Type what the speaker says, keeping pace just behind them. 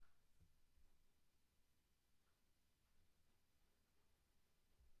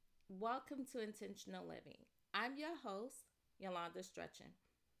Welcome to Intentional Living. I'm your host, Yolanda Stretchin.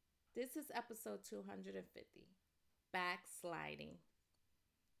 This is episode 250, Backsliding.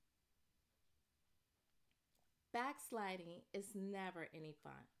 Backsliding is never any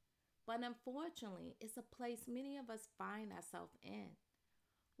fun, but unfortunately, it's a place many of us find ourselves in.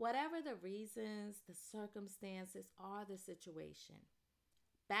 Whatever the reasons, the circumstances, or the situation,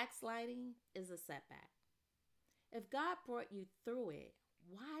 backsliding is a setback. If God brought you through it,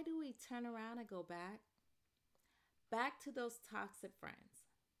 why do we turn around and go back? Back to those toxic friends,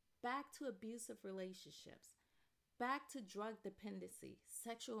 back to abusive relationships, back to drug dependency,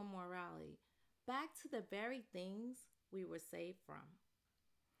 sexual immorality, back to the very things we were saved from.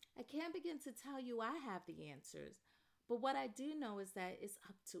 I can't begin to tell you I have the answers, but what I do know is that it's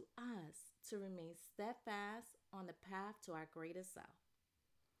up to us to remain steadfast on the path to our greatest self.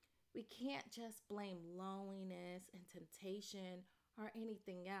 We can't just blame loneliness and temptation or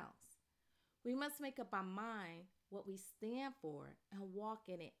anything else. We must make up our mind what we stand for and walk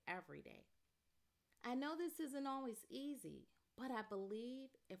in it every day. I know this isn't always easy, but I believe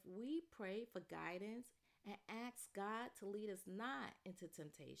if we pray for guidance and ask God to lead us not into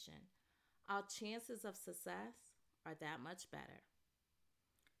temptation, our chances of success are that much better.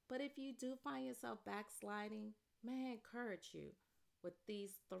 But if you do find yourself backsliding, may I encourage you with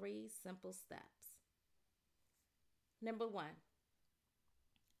these three simple steps. Number one,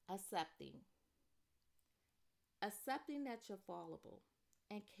 accepting. Accepting that you're fallible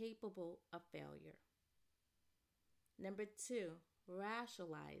and capable of failure. Number two,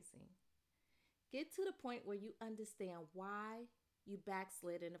 rationalizing. Get to the point where you understand why you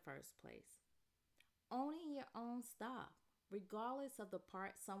backslid in the first place. Owning your own stuff, regardless of the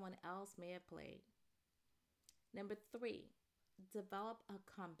part someone else may have played. Number three, develop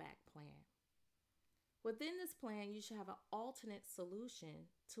a comeback plan. Within this plan, you should have an alternate solution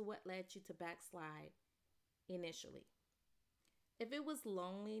to what led you to backslide initially. If it was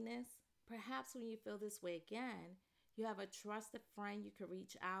loneliness, perhaps when you feel this way again, you have a trusted friend you can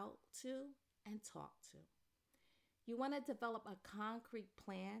reach out to and talk to. You want to develop a concrete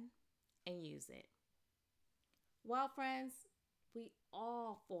plan and use it. Well, friends, we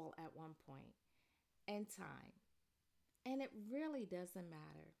all fall at one point in time, and it really doesn't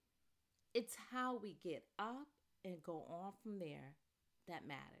matter. It's how we get up and go on from there that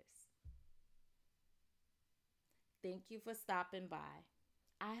matters. Thank you for stopping by.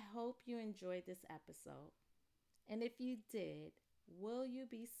 I hope you enjoyed this episode. And if you did, will you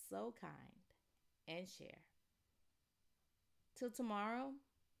be so kind and share? Till tomorrow,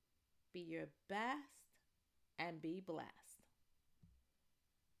 be your best and be blessed.